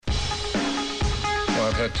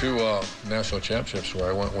I've had two national championships where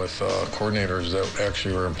I went with coordinators that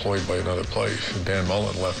actually were employed by another place. Dan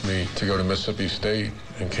Mullen left me to go to Mississippi State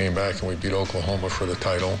and came back, and we beat Oklahoma for the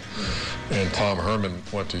title. And Tom Herman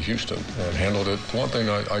went to Houston and handled it. One thing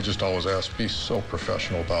I just always ask, be so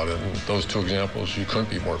professional about it. And those two examples, you couldn't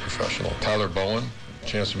be more professional. Tyler Bowen,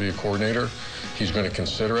 chance to be a coordinator. He's going to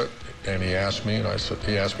consider it. And he asked me, and I said,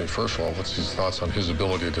 he asked me, first of all, what's his thoughts on his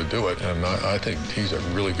ability to do it? And I think he's a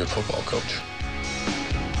really good football coach.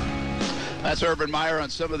 That's Urban Meyer on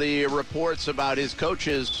some of the reports about his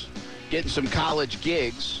coaches getting some college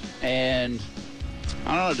gigs. And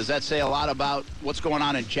I don't know, does that say a lot about what's going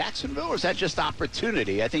on in Jacksonville, or is that just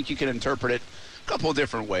opportunity? I think you can interpret it a couple of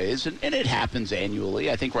different ways, and it happens annually.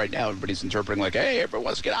 I think right now everybody's interpreting like, hey, everyone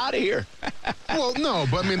wants to get out of here. Well, no,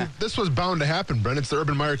 but I mean, this was bound to happen, Brent. It's the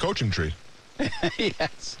Urban Meyer coaching tree. Yes.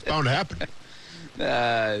 It's bound to happen.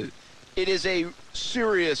 It is a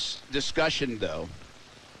serious discussion, though,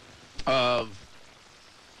 of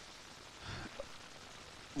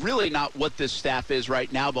really not what this staff is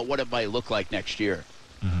right now, but what it might look like next year.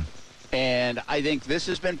 Mm-hmm. And I think this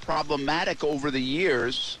has been problematic over the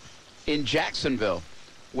years in Jacksonville,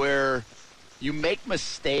 where you make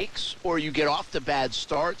mistakes or you get off to bad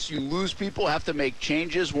starts, you lose people, have to make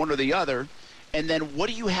changes, one or the other, and then what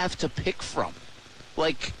do you have to pick from?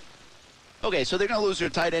 Like, okay, so they're going to lose their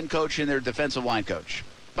tight end coach and their defensive line coach.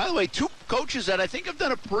 By the way, two coaches that I think have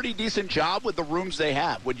done a pretty decent job with the rooms they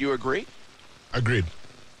have. Would you agree? Agreed.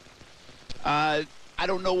 I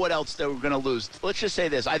don't know what else they were going to lose. Let's just say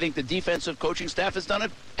this. I think the defensive coaching staff has done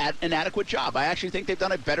an adequate job. I actually think they've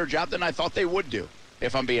done a better job than I thought they would do,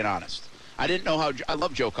 if I'm being honest. I didn't know how – I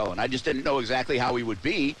love Joe Cullen. I just didn't know exactly how he would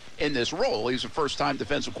be in this role. He's a first-time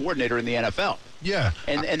defensive coordinator in the NFL. Yeah.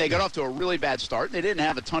 And they got off to a really bad start. They didn't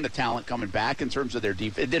have a ton of talent coming back in terms of their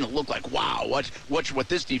defense. It didn't look like, wow, watch what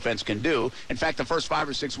this defense can do. In fact, the first 5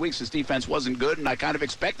 or 6 weeks, his defense wasn't good, and I kind of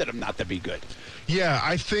expected him not to be good. Yeah,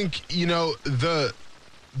 I think,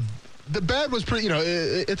 the bad was pretty,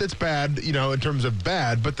 it's bad, in terms of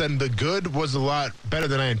bad, but then the good was a lot better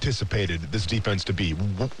than I anticipated this defense to be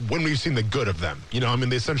when we've seen the good of them.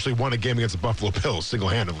 They essentially won a game against the Buffalo Bills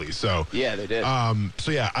single-handedly. So yeah, they did. I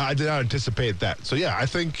did not anticipate that. So, yeah, I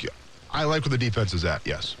think I like where the defense is at,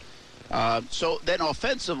 yes. So then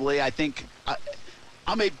offensively, I think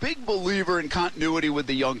I'm a big believer in continuity with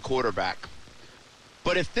the young quarterback.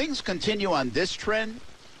 But if things continue on this trend,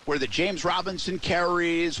 where the James Robinson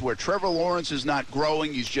carries, where Trevor Lawrence is not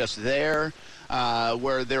growing, he's just there,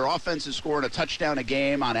 where their offense is scoring a touchdown a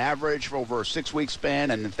game on average for over a 6-week span,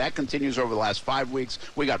 and if that continues over the last 5 weeks,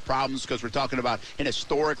 we got problems because we're talking about an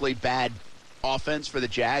historically bad offense for the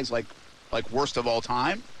Jags, like worst of all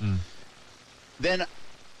time. Then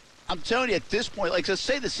I'm telling you at this point, like, let's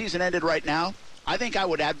say the season ended right now, I think I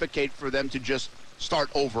would advocate for them to just start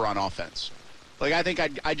over on offense. Like, I think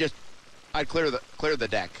I'd clear the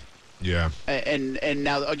deck. Yeah. And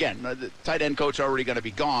now, again, the tight end coach already going to be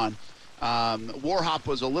gone. Warhop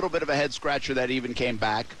was a little bit of a head scratcher that even came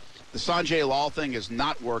back. The Sanjay Lal thing is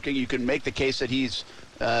not working. You can make the case that he's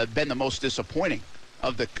been the most disappointing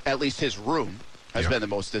of at least his room has been the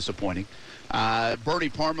most disappointing. Bernie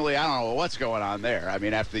Parmalee, I don't know what's going on there. I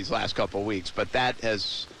mean, after these last couple of weeks, but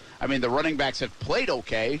the running backs have played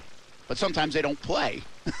okay, but sometimes they don't play.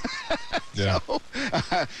 Yeah. So,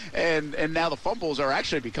 and now the fumbles are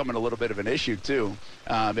actually becoming a little bit of an issue too,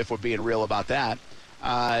 if we're being real about that.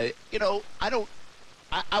 I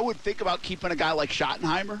would think about keeping a guy like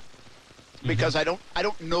Schottenheimer because I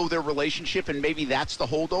don't know their relationship, and maybe that's the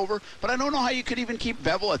holdover. But I don't know how you could even keep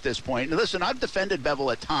Bevel at this point. And listen, I've defended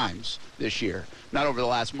Bevel at times this year, not over the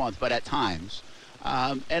last month, but at times.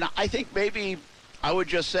 And I think maybe I would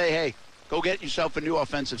just say, hey, go get yourself a new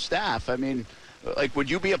offensive staff. I mean, like, would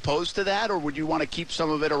you be opposed to that, or would you want to keep some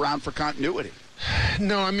of it around for continuity?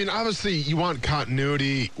 No, I mean, obviously you want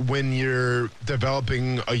continuity when you're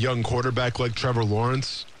developing a young quarterback like Trevor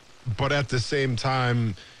Lawrence, but at the same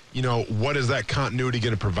time, what is that continuity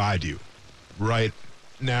going to provide you, right?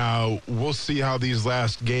 Now, we'll see how these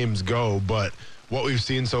last games go, but what we've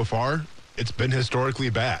seen so far, it's been historically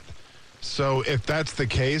bad. So if that's the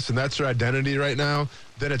case and that's your identity right now,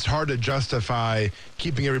 then it's hard to justify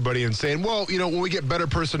keeping everybody and saying, well, when we get better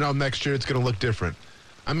personnel next year, it's going to look different.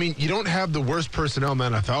 I mean, you don't have the worst personnel in the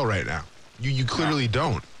NFL right now. You clearly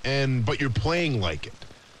don't. But you're playing like it.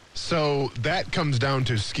 So that comes down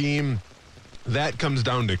to scheme. That comes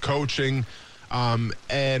down to coaching.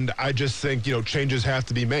 And I just think, changes have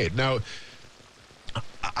to be made. Now,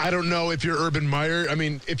 I don't know if you're Urban Meyer. I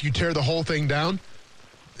mean, if you tear the whole thing down,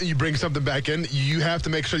 you bring something back in, you have to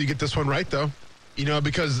make sure you get this one right, though.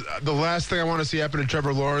 Because the last thing I want to see happen to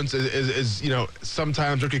Trevor Lawrence is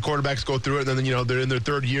sometimes rookie quarterbacks go through it, and then, they're in their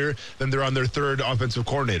third year, then they're on their third offensive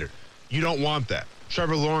coordinator. You don't want that.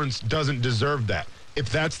 Trevor Lawrence doesn't deserve that. If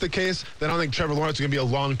that's the case, then I don't think Trevor Lawrence is going to be a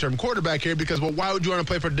long-term quarterback here because, why would you want to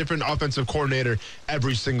play for a different offensive coordinator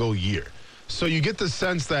every single year? So you get the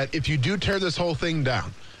sense that if you do tear this whole thing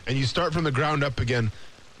down and you start from the ground up again,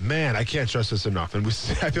 man, I can't trust this enough. And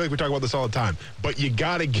I feel like we talk about this all the time. But you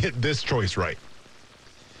got to get this choice right.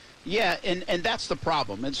 Yeah, and that's the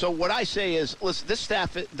problem. And so what I say is, listen, this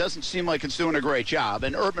staff doesn't seem like it's doing a great job.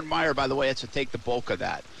 And Urban Meyer, by the way, has to take the bulk of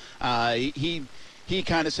that. He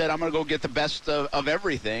kind of said, I'm going to go get the best of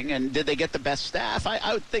everything. And did they get the best staff?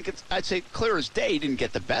 I would think I'd say clear as day, he didn't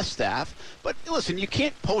get the best staff. But listen, you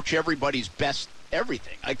can't poach everybody's best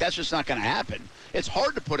everything. Like, that's just not going to happen. It's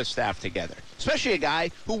hard to put a staff together, especially a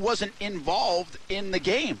guy who wasn't involved in the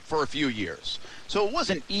game for a few years. So it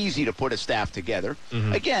wasn't easy to put a staff together.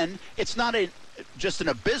 Mm-hmm. Again, it's not just an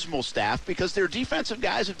abysmal staff because their defensive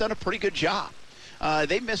guys have done a pretty good job.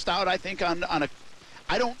 They missed out, I think, on a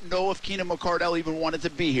I don't know if Keenan McCardell even wanted to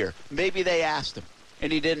be here. Maybe they asked him,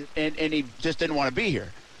 and he didn't, and he just didn't want to be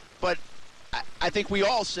here. But I think we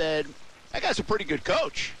all said, that guy's a pretty good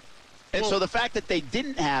coach. And so the fact that they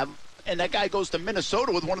didn't have, and that guy goes to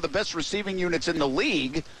Minnesota with one of the best receiving units in the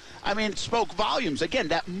league, I mean, spoke volumes. Again,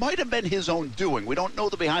 that might have been his own doing. We don't know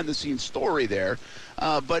the behind-the-scenes story there.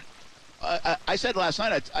 But I said last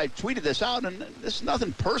night, I tweeted this out, and this is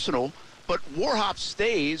nothing personal, but Warhop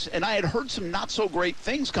stays, and I had heard some not-so-great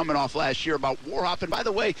things coming off last year about Warhop. And by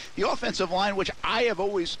the way, the offensive line, which I have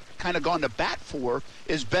always kind of gone to bat for,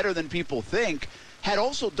 is better than people think, had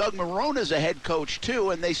also Doug Marrone as a head coach,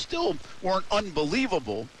 too, and they still weren't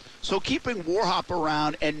unbelievable. So keeping Warhop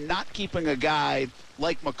around and not keeping a guy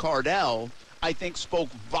like McCardell, I think, spoke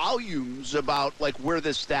volumes about like where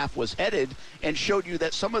this staff was headed and showed you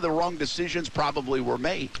that some of the wrong decisions probably were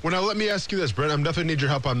made. Well, now let me ask you this, Brent. I'm definitely need your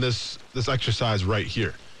help on this exercise right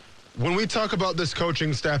here. When we talk about this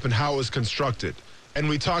coaching staff and how it was constructed, and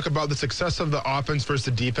we talk about the success of the offense versus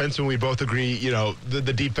the defense, and we both agree,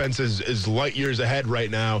 the defense is light years ahead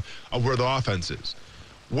right now of where the offense is.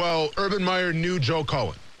 Well, Urban Meyer knew Joe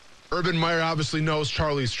Cullen. Urban Meyer obviously knows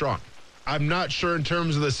Charlie Strong. I'm not sure in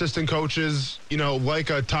terms of the assistant coaches,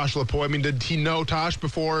 like a Tosh Lapointe. I mean, did he know Tosh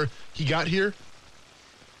before he got here?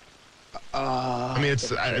 It's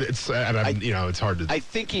hard to. I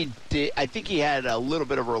think he did. I think he had a little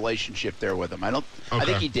bit of a relationship there with him. I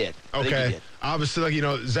think he did. Okay. Obviously,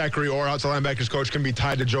 Zachary Orr, the linebackers coach, can be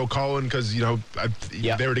tied to Joe Cullen because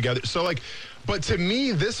they were together. So but to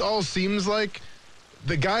me, this all seems like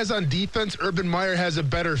the guys on defense, Urban Meyer has a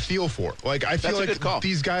better feel for. I feel like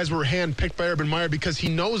these guys were handpicked by Urban Meyer because he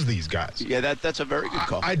knows these guys. Yeah, that's a very good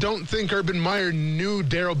call. I don't think Urban Meyer knew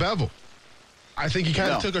Darrell Bevell. I think he kind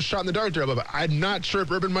of took a shot in the dark, Darrell Bevell. I'm not sure if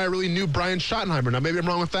Urban Meyer really knew Brian Schottenheimer. Now, maybe I'm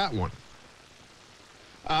wrong with that one.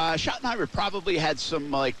 Schottenheimer probably had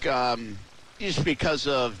some, just because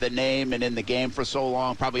of the name and in the game for so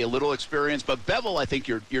long, probably a little experience. But Bevell, I think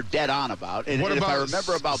you're dead on about. And if I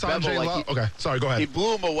remember about Sanjay Bevell, okay, sorry, go ahead. He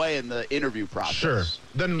blew him away in the interview process. Sure.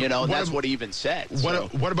 Then that's what he even said.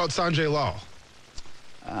 What about Sanjay Lal?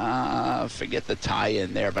 Forget the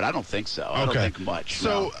tie-in there, but I don't think so. I don't think much.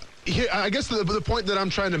 So here, I guess the point that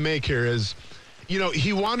I'm trying to make here is,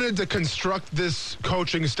 he wanted to construct this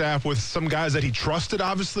coaching staff with some guys that he trusted,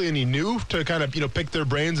 obviously, and he knew to kind of, pick their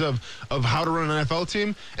brains of how to run an NFL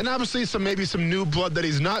team. And obviously maybe some new blood that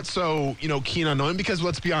he's not so, keen on knowing, because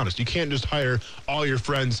let's be honest, you can't just hire all your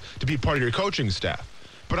friends to be part of your coaching staff.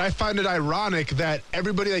 But I find it ironic that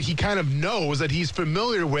everybody that he kind of knows, that he's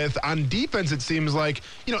familiar with on defense, it seems like,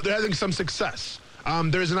 they're having some success.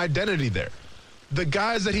 There's an identity there. The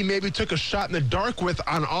guys that he maybe took a shot in the dark with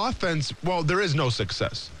on offense, well, there is no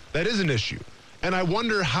success. That is an issue. And I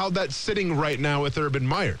wonder how that's sitting right now with Urban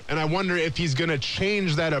Meyer. And I wonder if he's going to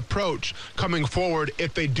change that approach coming forward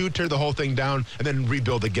if they do tear the whole thing down and then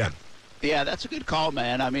rebuild again. Yeah, that's a good call,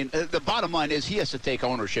 man. I mean, the bottom line is he has to take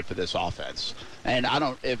ownership of this offense. And I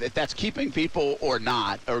don't, if that's keeping people or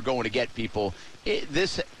not, or going to get people,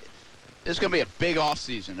 this is going to be a big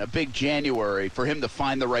offseason, a big January for him to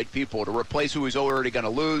find the right people, to replace who he's already going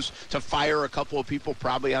to lose, to fire a couple of people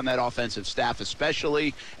probably on that offensive staff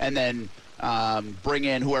especially, and then bring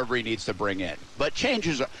in whoever he needs to bring in. But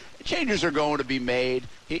changes are going to be made.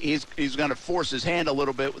 He's going to force his hand a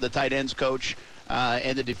little bit with the tight ends coach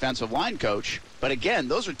and the defensive line coach. But again,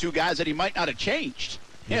 those are two guys that he might not have changed.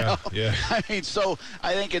 You know? I mean, so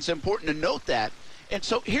I think it's important to note that. And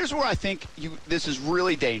so here's where I think this is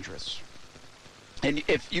really dangerous. And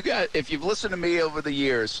if you've listened to me over the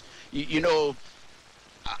years, you know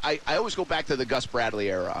I always go back to the Gus Bradley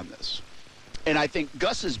era on this. And I think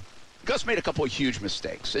Gus made a couple of huge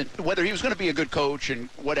mistakes. And whether he was going to be a good coach and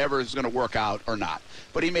whatever is going to work out or not.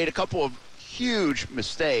 But he made a couple of huge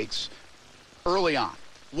mistakes early on.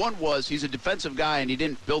 One was he's a defensive guy, and he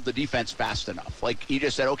didn't build the defense fast enough. Like, he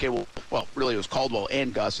just said, okay, well, really it was Caldwell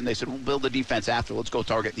and Gus, and they said, we'll build the defense after. Let's go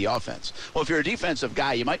target the offense. Well, if you're a defensive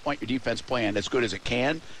guy, you might want your defense playing as good as it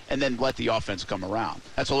can and then let the offense come around.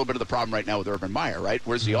 That's a little bit of the problem right now with Urban Meyer, right?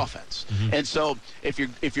 Where's the offense? Mm-hmm. And so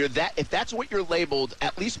if that's what you're labeled,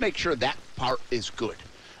 at least make sure that part is good.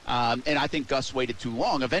 And I think Gus waited too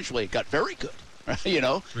long. Eventually it got very good,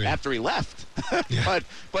 after he left. Yeah.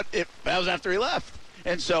 But that was after he left.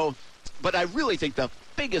 And so, but I really think the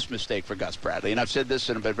biggest mistake for Gus Bradley, and I've said this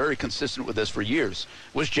and I've been very consistent with this for years,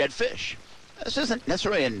 was Jedd Fisch. This isn't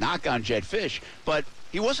necessarily a knock on Jedd Fisch, but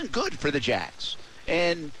he wasn't good for the Jags.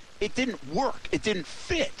 And it didn't work. It didn't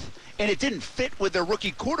fit. And it didn't fit with their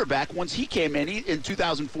rookie quarterback once he came in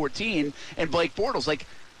 2014 and Blake Bortles. Like,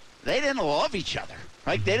 they didn't love each other,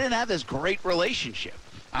 right? They didn't have this great relationship.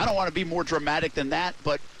 I don't want to be more dramatic than that,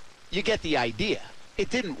 but you get the idea. It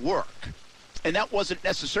didn't work. And that wasn't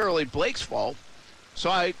necessarily Blake's fault.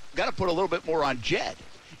 So I got to put a little bit more on Jedd.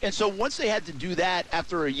 And so once they had to do that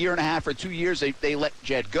after a year and a half or 2 years, they let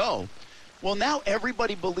Jedd go. Well, now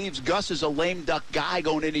everybody believes Gus is a lame duck guy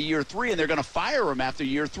going into year 3, and they're going to fire him after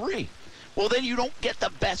year 3. Well, then you don't get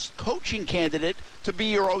the best coaching candidate to be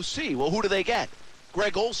your OC. Well, who do they get?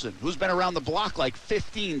 Greg Olson, who's been around the block like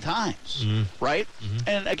 15 times, right? Mm-hmm.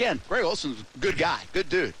 And again, Greg Olson's a good guy, good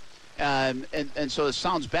dude. And so it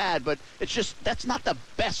sounds bad, but it's just that's not the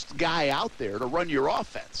best guy out there to run your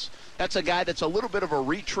offense. That's a guy that's a little bit of a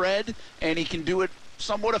retread, and he can do it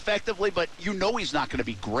somewhat effectively, but he's not going to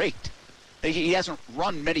be great. He hasn't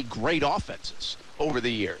run many great offenses over the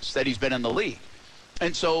years that he's been in the league.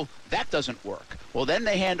 And so that doesn't work. Well, then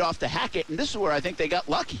they hand off to Hackett, and this is where I think they got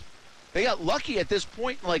lucky. They got lucky at this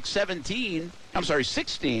point in like 16,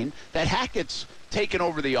 that Hackett's taken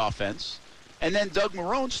over the offense. And then Doug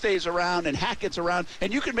Marrone stays around and Hackett's around.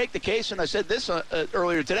 And you can make the case, and I said this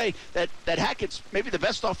earlier today, that Hackett's maybe the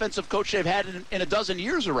best offensive coach they've had in a dozen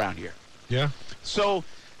years around here. Yeah. So,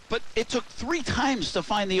 but it took 3 times to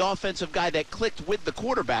find the offensive guy that clicked with the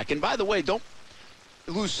quarterback. And by the way, don't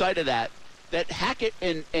lose sight of that Hackett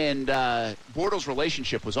and Bortles'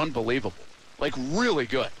 relationship was unbelievable. Like, really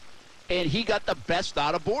good. And he got the best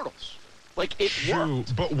out of Bortles. Like, it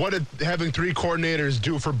worked. But what did having 3 coordinators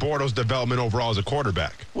do for Bortles' development overall as a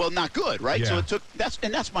quarterback? Well, not good, right? Yeah. So it took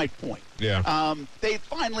that's my point. Yeah. They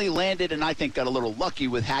finally landed, and I think got a little lucky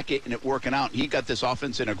with Hackett and it working out. He got this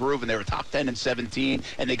offense in a groove, and they were top 10 in 17,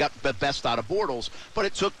 and they got the best out of Bortles. But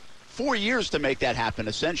it took 4 years to make that happen,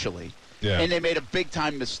 essentially. Yeah. And they made a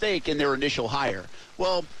big-time mistake in their initial hire.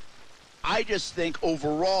 Well, I just think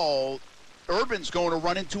overall, Urban's going to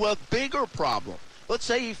run into a bigger problem. Let's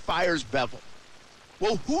say he fires Bevel.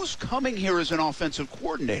 Well, who's coming here as an offensive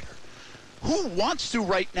coordinator? Who wants to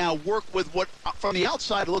right now work with what, from the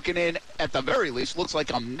outside looking in, at the very least, looks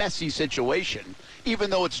like a messy situation, even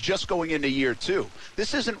though it's just going into year 2?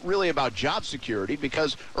 This isn't really about job security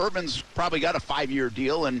because Urban's probably got a 5-year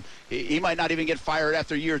deal, and he might not even get fired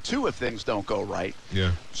after year 2 if things don't go right.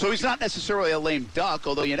 Yeah. So he's not necessarily a lame duck,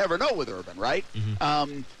 although you never know with Urban, right?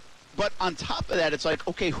 Mm-hmm. But on top of that, it's like,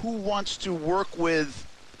 okay, who wants to work with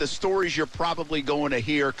the stories you're probably going to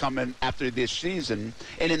hear coming after this season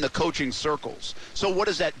and in the coaching circles? So what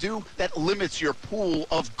does that do? That limits your pool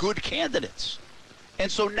of good candidates. And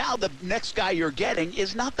so now the next guy you're getting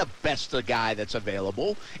is not the best guy that's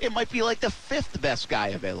available. It might be like the 5th best guy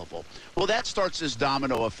available. Well, that starts this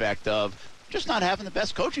domino effect of just not having the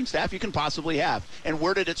best coaching staff you can possibly have. And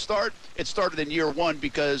where did it start? It started in year 1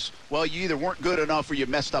 because, well, you either weren't good enough or you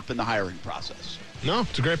messed up in the hiring process. No,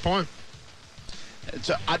 it's a great point.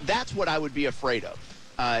 So that's what I would be afraid of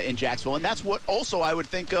in Jacksonville. And that's what also I would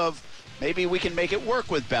think of, maybe we can make it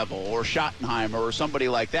work with Bevel or Schottenheimer or somebody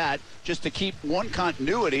like that, just to keep one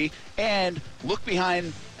continuity and look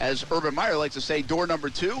behind, as Urban Meyer likes to say, door number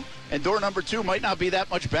 2. And door number 2 might not be that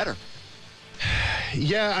much better.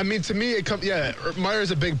 Yeah, I mean, to me,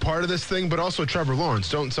 Meyer's a big part of this thing, but also Trevor Lawrence.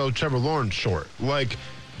 Don't sell Trevor Lawrence short. Like,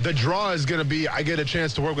 the draw is going to be, I get a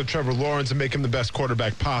chance to work with Trevor Lawrence and make him the best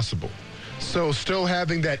quarterback possible. So still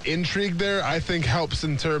having that intrigue there, I think, helps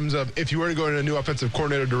in terms of if you were to go in a new offensive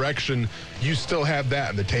coordinator direction, you still have that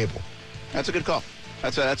on the table. That's a good call.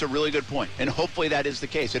 That's a really good point. And hopefully that is the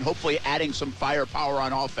case. And hopefully adding some firepower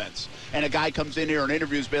on offense. And a guy comes in here and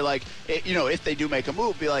interviews, be like, if they do make a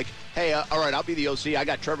move, be like, hey, all right, I'll be the OC. I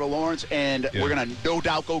got Trevor Lawrence, and we're going to no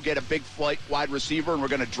doubt go get a big flight wide receiver, and we're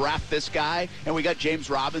going to draft this guy. And we got James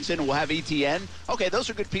Robinson, and we'll have ETN. Okay, those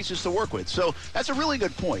are good pieces to work with. So that's a really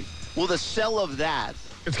good point. Will the sell of that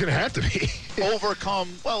It's going to have to be.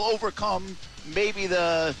 overcome maybe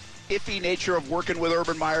the iffy nature of working with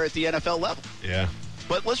Urban Meyer at the NFL level? Yeah.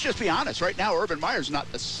 But let's just be honest. Right now, Urban Meyer's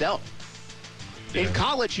not the sell. In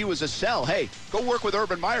college, he was a sell. Hey, go work with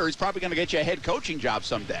Urban Meyer. He's probably going to get you a head coaching job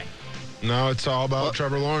someday. No, it's all about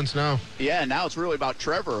Trevor Lawrence now. Yeah, now it's really about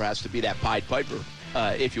Trevor, who has to be that Pied Piper,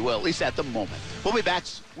 if you will, at least at the moment. We'll be back.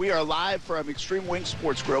 We are live from Extreme Wing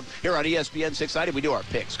Sports Group here on ESPN 690. We do our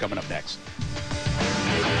picks coming up next.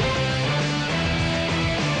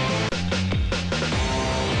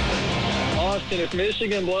 Austin, if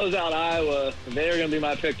Michigan blows out Iowa, they're going to be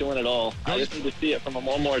my pick to win it all. I just need to see it from them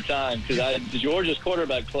one more time because Georgia's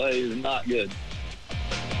quarterback play is not good.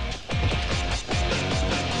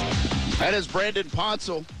 That is Brandon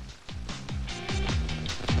Poncil.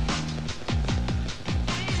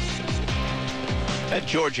 That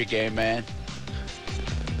Georgia game, man,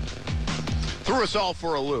 threw us all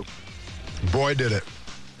for a loop. Boy, did it.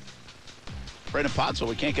 Brandon Poncil,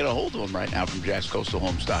 we can't get a hold of him right now from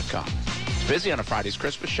JacksCoastalHomes.com. He's busy on a Friday's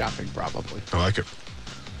Christmas shopping, probably. I like it.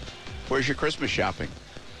 Where's your Christmas shopping?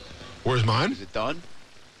 Where's mine? Is it done?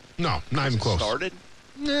 No, not even close. Started?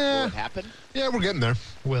 Yeah. Will it happen? Yeah, we're getting there.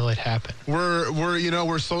 Will it happen?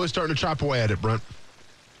 We're slowly starting to chop away at it, Brent.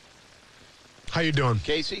 How you doing?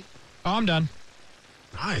 Casey, Oh, I'm done.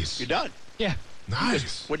 Nice. you done? Yeah.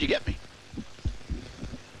 Nice. What'd you get me?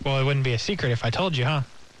 Well, it wouldn't be a secret if I told you, huh?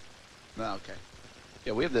 Oh, okay.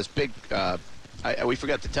 Yeah, we have this big, we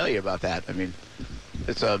forgot to tell you about that. I mean,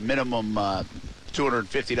 it's a minimum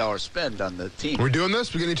 $250 spend on the team. We're doing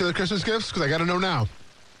this? We're getting each other Christmas gifts? Because I got to know now.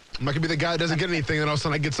 I'm not going to be the guy that doesn't get anything, and all of a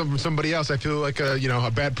sudden I get something from somebody else. I feel like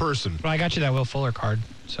a bad person. Well, I got you that Will Fuller card,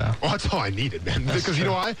 so. Well, that's all I needed, man. That's Because you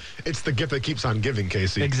true. know why? It's the gift that keeps on giving,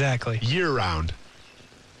 Casey. Exactly. Year-round.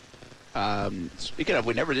 Speaking of,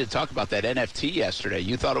 we never did talk about that NFT yesterday.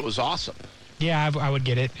 You thought it was awesome. Yeah, I would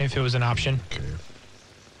get it if it was an option. Okay.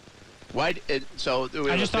 Why? So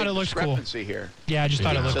we I just thought it looked cool. discrepancy here. Yeah, I just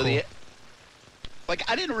thought it looked So cool.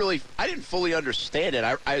 I didn't fully understand it.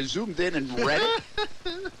 I zoomed in and read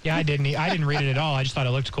it. Yeah, I didn't read it at all. I just thought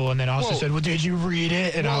it looked cool, and then also Whoa. said, "Well, did you read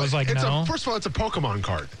it?" And I was like, it's "No." First of all, it's a Pokemon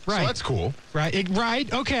card. Right. So that's cool. Right.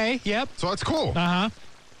 Right. Okay. Yep. So that's cool.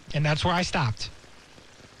 And that's where I stopped.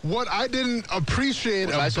 What I didn't appreciate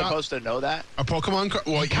Was about I supposed to know that? a Pokemon card,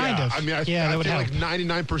 well, Kind yeah. of. I mean, I Yeah, that would feel like help.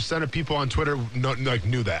 99% of people on Twitter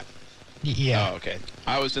knew that. Yeah. Oh, okay.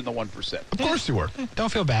 I was in the 1%. Of course you were.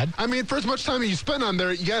 Don't feel bad. I mean, for as much time as you spend on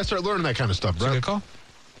there, you got to start learning that kind of stuff, It's a bro. good call.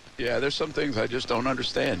 Yeah, there's some things I just don't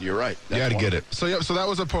understand. You're right. You got to get it. So that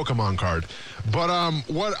was a Pokemon card. But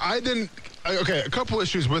what I didn't, okay, a couple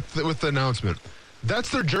issues with the announcement. That's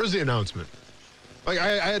their jersey announcement. Like I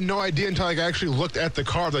had no idea until I actually looked at the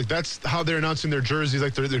card. Like that's how they're announcing their jerseys,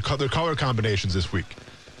 like their color combinations this week.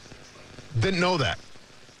 Didn't know that.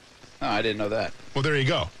 No, I didn't know that. Well, there you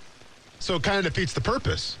go. So it kind of defeats the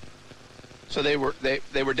purpose. So they were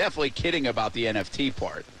definitely kidding about the NFT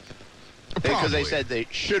part. Because they said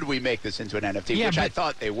should we make this into an NFT, Yeah, which I but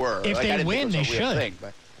thought they were. if I they didn't think win, it was a they real should. thing,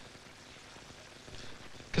 but-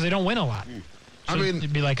 Because they don't win a lot. I So mean-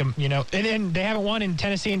 it'd be like and they haven't won in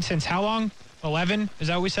Tennessee since how long? 11? Is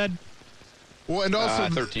that what we said? Well, and also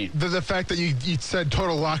 13. the fact that you said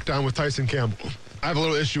total lockdown with Tyson Campbell. I have a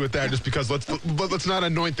little issue with that just because let's not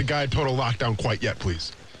anoint the guy total lockdown quite yet,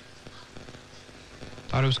 please.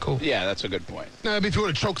 Thought it was cool. Yeah, that's a good point. Now, if you would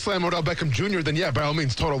have choke slam Odell Beckham Jr., then yeah, by all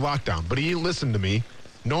means, total lockdown. But he didn't listen to me.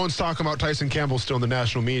 No one's talking about Tyson Campbell still in the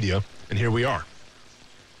national media, and here we are.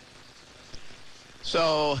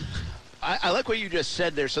 So I like what you just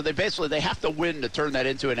said there. So they have to win to turn that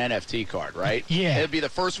into an NFT card, right? Yeah. It'd be the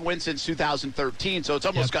first win since 2013, so it's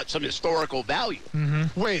almost got some historical value.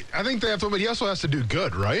 Wait, I think they have to, but he also has to do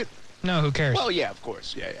good, right? No, who cares? Well, yeah, of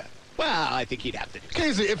course. Yeah. Well, I think he'd have to do that.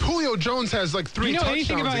 Casey, if Julio Jones has like 3 you know touchdowns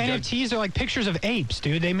anything about against, NFTs? They're like pictures of apes,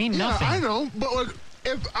 dude. They mean nothing. Yeah, I know, but like,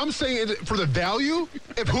 if I'm saying it for the value,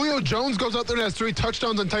 if Julio Jones goes out there and has 3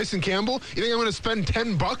 touchdowns on Tyson Campbell, you think I'm going to spend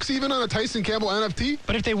 $10 even on a Tyson Campbell NFT?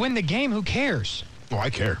 But if they win the game, who cares? Oh, I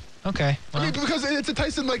care. Okay. I mean, because it's a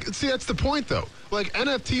Tyson, see, that's the point, though. Like,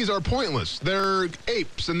 NFTs are pointless. They're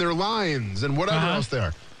apes and they're lions and whatever else they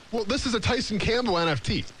are. Well, this is a Tyson Campbell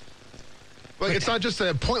NFT. Like, it's not just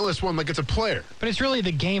a pointless one, like it's a player. But it's really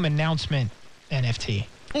the game announcement NFT.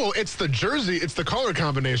 Well, it's the jersey. It's the color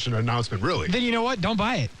combination announcement, really. Then you know what? Don't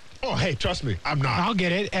buy it. Oh, hey, trust me. I'm not. I'll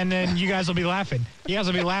get it, and then you guys will be laughing. You guys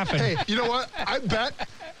will be laughing. Hey, you know what? I bet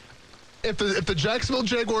if the Jacksonville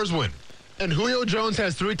Jaguars win and Julio Jones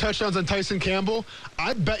has 3 touchdowns on Tyson Campbell,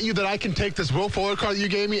 I bet you that I can take this Will Fuller card that you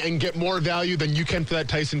gave me and get more value than you can for that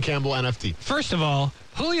Tyson Campbell NFT. First of all,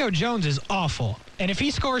 Julio Jones is awful. And if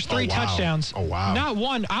he scores 3 touchdowns, not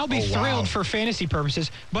one, I'll be thrilled for fantasy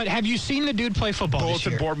purposes. But have you seen the dude play football this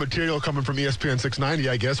year? Bulletin board material coming from ESPN 690,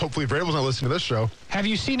 I guess. Hopefully Vrabel's not listening to this show. Have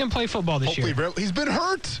you seen him play football this year? He's been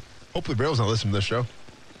hurt. Hopefully Vrabel's not listening to this show.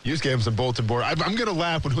 You just gave him some bulletin board. I'm going to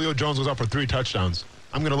laugh when Julio Jones goes out for 3 touchdowns.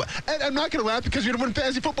 I'm going to laugh. And I'm not going to laugh because you're going to win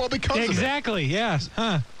fantasy football because of it. Exactly, yes.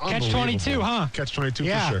 Huh. Catch 22, huh? Catch 22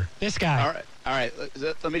 yeah, for sure. This guy. All right.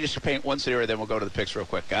 Let me just paint one scenario, then we'll go to the picks real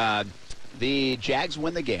quick. The Jags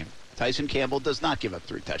win the game. Tyson Campbell does not give up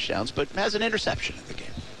 3 touchdowns, but has an interception in the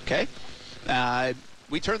game. Okay?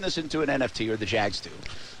 We turn this into an NFT, or the Jags do,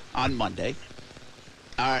 on Monday.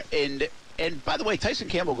 And by the way, Tyson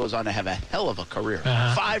Campbell goes on to have a hell of a career.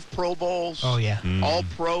 5 Pro Bowls. Oh, yeah.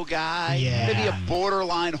 All-pro guy. Yeah. Maybe a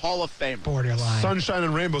borderline Hall of Famer. Borderline. Sunshine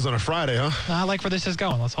and rainbows on a Friday, huh? I like where this is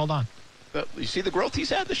going. Let's hold on. You see the growth he's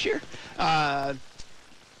had this year? How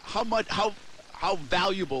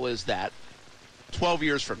valuable is that 12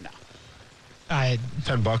 years from now?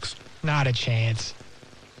 $10. Not a chance.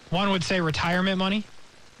 One would say retirement money.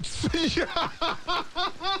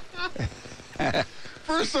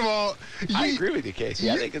 First of all, I agree with you,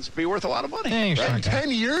 Casey. I think it's be worth a lot of money. Yeah, right?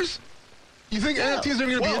 10 years? You think NFTs are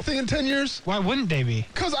going to be a thing in 10 years? Why wouldn't they be?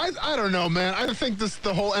 Because I don't know, man. I think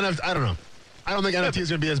the whole NFT, I don't know. I don't think NFT is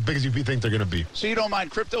going to be as big as you think they're going to be. So you don't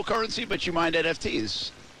mind cryptocurrency, but you mind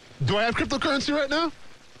NFTs. Do I have cryptocurrency right now?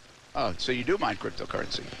 Oh, so you do mind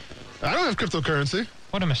cryptocurrency. I don't have cryptocurrency.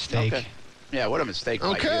 What a mistake. Okay. Yeah, what a mistake.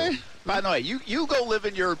 Okay. By the way, you go live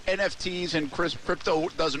in your NFTs and crypto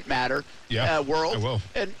doesn't matter world. I will.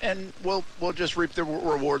 And we'll just reap the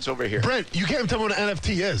rewards over here. Brent, you can't tell me what an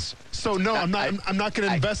NFT is. So no, I'm not going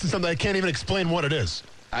to invest in something I can't even explain what it is.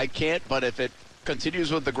 I can't, but if it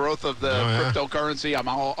continues with the growth of the cryptocurrency, I'm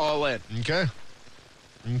all in. Okay.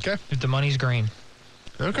 If the money's green.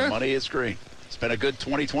 Okay. The money is green. It's been a good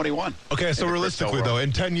 2021. Okay, so realistically, though,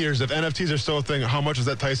 in 10 years, if NFTs are still a thing, how much is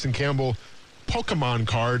that Tyson Campbell Pokemon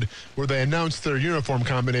card where they announced their uniform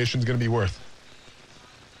combination is going to be worth?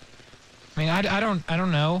 I mean, I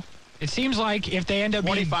don't know. It seems like if they end up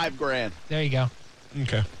 $25 grand. There you go.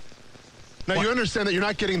 Okay. Now, you understand that you're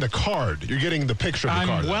not getting the card. You're getting the picture of the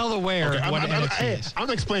card. I'm well aware of what NFT is. I'm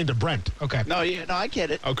explaining to Brent. Okay. No, I get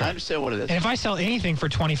it. Okay. I understand what it is. And if I sell anything for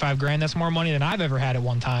 $25 grand, that's more money than I've ever had at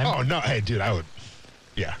one time. Oh, no. Hey, dude, I would.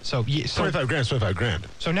 Yeah. So 25 grand is 25 grand.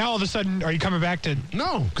 So now all of a sudden, are you coming back to?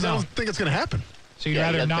 No, because I don't think it's going to happen. So you'd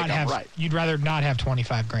rather not have. Right. You'd rather not have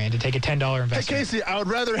 25 grand to take a $10 investment. Hey, Casey, I would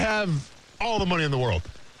rather have all the money in the world.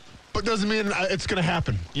 But doesn't mean it's going to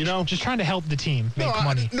happen, you know? Just trying to help the team make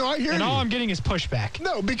money. I hear you. And all I'm getting is pushback.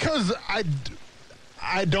 No, because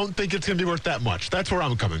I don't think it's going to be worth that much. That's where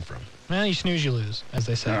I'm coming from. Well, you snooze, you lose, as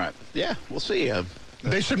they say. All right. Yeah, we'll see.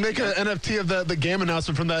 They should make an NFT of the game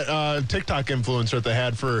announcement from that TikTok influencer that they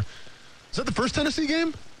had for... Is that the first Tennessee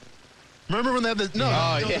game? Remember when they had the... No,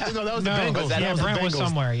 no, that was the Bengals. Brent was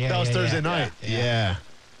somewhere. Yeah, that was Thursday night. Yeah.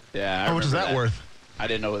 How much is that worth? I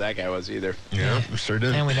didn't know who that guy was either. Yeah, we sure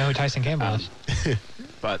did. And we know who Tyson Campbell is.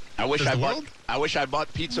 But I wish I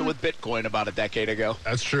bought pizza with Bitcoin about a decade ago.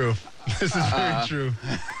 That's true. This is very true.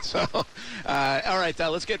 So, all right,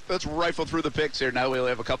 let's rifle through the picks here. Now we only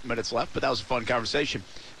have a couple minutes left, but that was a fun conversation.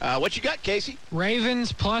 What you got, Casey?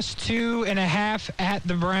 Ravens plus 2.5 at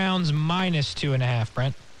the Browns minus 2.5.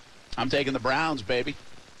 Brent. I'm taking the Browns, baby.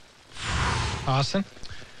 Austin.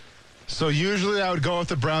 So usually I would go with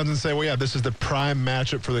the Browns and say, well, yeah, this is the prime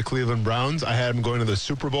matchup for the Cleveland Browns. I had them going to the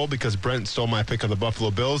Super Bowl because Brent stole my pick of the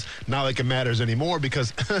Buffalo Bills. Not like it matters anymore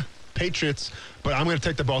because Patriots, but I'm going to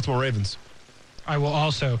take the Baltimore Ravens. I will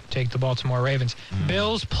also take the Baltimore Ravens.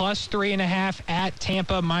 Bills plus 3.5 at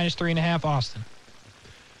Tampa minus 3.5 Austin.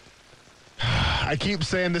 I keep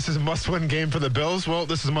saying this is a must-win game for the Bills. Well,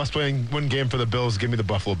 this is a must-win game for the Bills. Give me the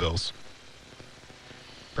Buffalo Bills.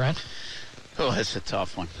 Brent? Oh, it's a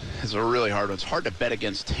tough one. It's a really hard one. It's hard to bet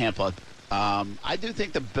against Tampa. I do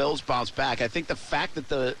think the Bills bounce back. I think the fact that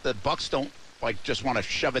the Bucs don't just want to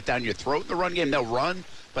shove it down your throat in the run game, they'll run,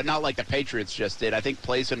 but not like the Patriots just did. I think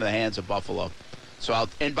plays into the hands of Buffalo. So,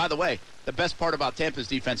 and by the way, the best part about Tampa's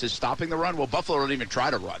defense is stopping the run. Well, Buffalo don't even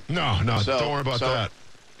try to run. No, don't worry about that.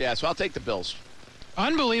 Yeah, so I'll take the Bills.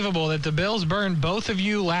 Unbelievable that the Bills burned both of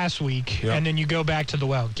you last week, and then you go back to the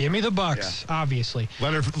well. Give me the Bucks, obviously.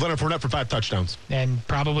 Leonard Fournette for 5 touchdowns. And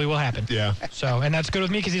probably will happen. Yeah. So, and that's good with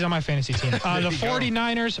me because he's on my fantasy team. The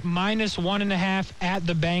 49ers -1.5 at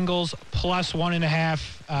the Bengals +1.5.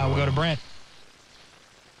 We'll go to Brent.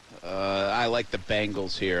 I like the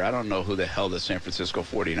Bengals here. I don't know who the hell the San Francisco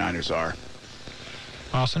 49ers are.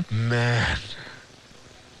 Austin? Man.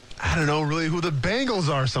 I don't know really who the Bengals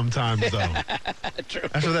are sometimes, though. True.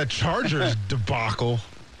 After that Chargers debacle.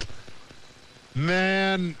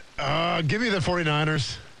 Man, give me the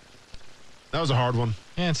 49ers. That was a hard one.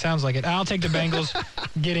 Yeah, it sounds like it. I'll take the Bengals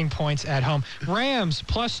getting points at home. Rams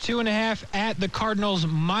 +2.5 at the Cardinals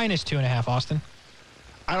 -2.5, Austin.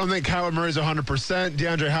 I don't think Kyler Murray's 100%.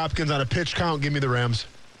 DeAndre Hopkins on a pitch count. Give me the Rams.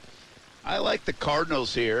 I like the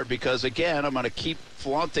Cardinals here because, again, I'm going to keep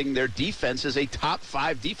flaunting their defense as a top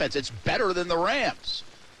 5 defense. It's better than the Rams.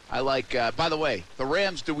 I like, by the way, the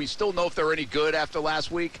Rams, do we still know if they're any good after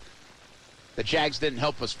last week? The Jags didn't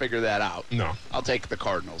help us figure that out. No. I'll take the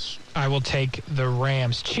Cardinals. I will take the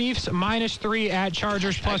Rams. Chiefs -3 at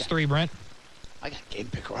Chargers +3, Brent. I got game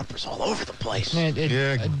picker-uppers all over the place.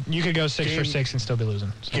 You could go 6 for 6 and still be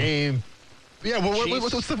losing. So. Game. Yeah, well,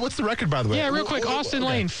 what's the record, by the way? Yeah, real quick. Austin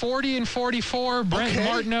Lane, 40-44. Brent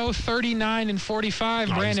Martineau,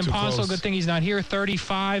 39-45. Brandon Ponsel, good thing he's not here,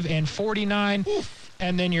 35-49.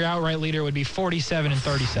 And then your outright leader would be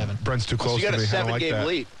 47-37. Brent's too close to me. So you got a 7-game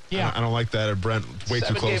lead. Yeah. I don't like that. Brent, way too close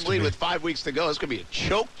to me. 7-game lead with 5 weeks to go. It's going to be a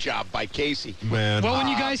choke job by Casey. Man. Well, when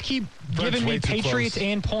you guys keep giving me Patriots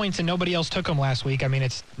and points and nobody else took them last week, I mean,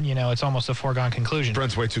 it's almost a foregone conclusion.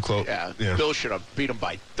 Brent's way too close. Yeah. Bill should have beat them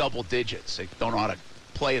by double digits. They don't know how to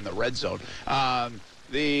play in the red zone.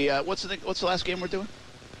 What's the last game we're doing?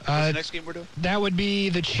 What's the next game we're doing? That would be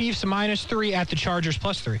the Chiefs -3 at the Chargers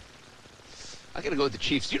 +3. I got to go with the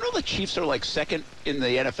Chiefs. Do you know the Chiefs are like second in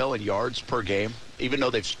the NFL in yards per game, even though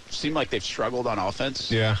they've seemed like they've struggled on offense?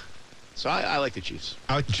 Yeah. So I like the Chiefs.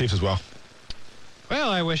 I like the Chiefs as well. Well,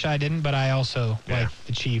 I wish I didn't, but I also like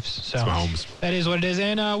the Chiefs. So it's Mahomes. That is what it is.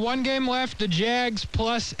 And one game left, the Jags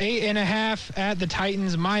 +8.5 at the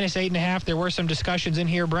Titans -8.5. There were some discussions in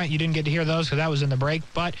here, Brent. You didn't get to hear those because that was in the break.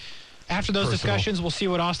 But after those discussions, we'll see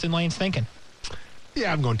what Austin Lane's thinking.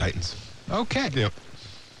 Yeah, I'm going Titans. Okay. Yep.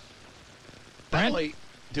 Not only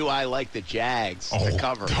do I like the Jags to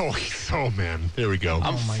cover. Oh, man. Here we go.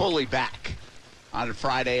 I'm fully back on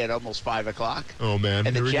Friday at almost 5 o'clock. Oh, man.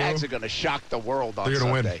 And the Jags are going to shock the world on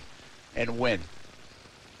Sunday and win.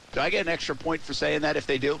 Do I get an extra point for saying that if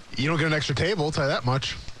they do? You don't get an extra table, I'll tell you that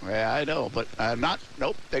much. Yeah, I know, but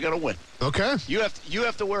nope, they're going to win. Okay. You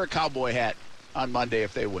have to wear a cowboy hat on Monday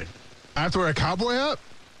if they win. I have to wear a cowboy hat?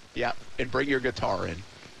 Yeah, and bring your guitar in.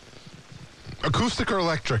 Acoustic or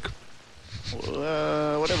electric?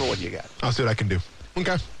 Whatever one you got. I'll see what I can do.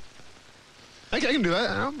 Okay. I can do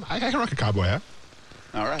that. I can rock a cowboy hat.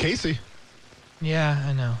 All right. Casey. Yeah,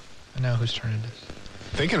 I know whose turn it is.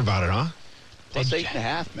 Thinking about it, huh? Plus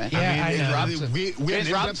 8.5, man. Yeah, I know. James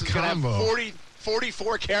Robinson's going to have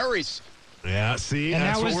 44 carries. Yeah, see, and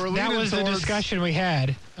that was the discussion we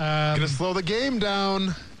had. Going to slow the game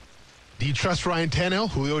down. Do you trust Ryan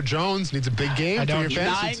Tannehill? Julio Jones needs a big game for your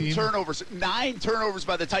fantasy team. 9 turnovers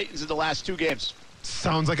by the Titans in the last 2 games.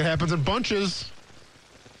 Sounds like it happens in bunches.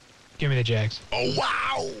 Give me the Jags. Oh,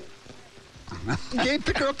 wow. Game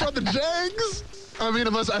picker up on the Jags? I mean,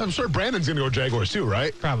 I'm sure Brandon's going to go Jaguars too,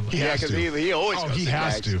 right? Probably. Yeah, because he always goes he to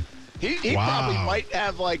has Jags. to. He probably might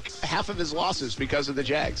have like half of his losses because of the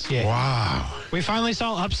Jags. Yeah. Wow. We finally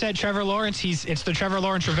saw upset Trevor Lawrence. It's the Trevor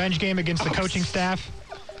Lawrence revenge game against the coaching staff.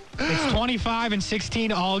 It's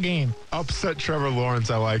 25-16 all game. Upset Trevor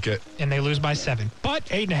Lawrence. I like it. And they lose by 7, but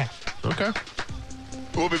 8.5. Okay.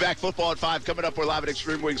 We'll be back. Football at 5 coming up. We're live at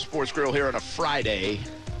Extreme Wing Sports Grill here on a Friday.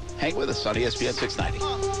 Hang with us on ESPN 690.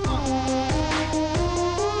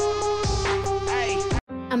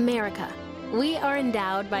 America. We are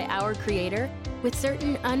endowed by our Creator with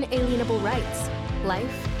certain unalienable rights: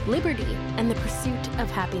 life, liberty, and the pursuit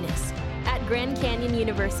of happiness. At Grand Canyon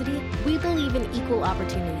University, we believe in equal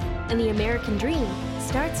opportunity, and the American dream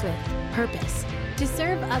starts with purpose. To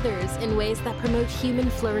serve others in ways that promote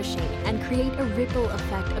human flourishing and create a ripple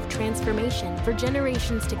effect of transformation for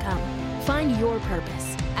generations to come. Find your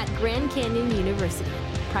purpose at Grand Canyon University.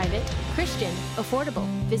 Private, Christian, affordable.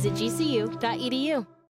 Visit gcu.edu.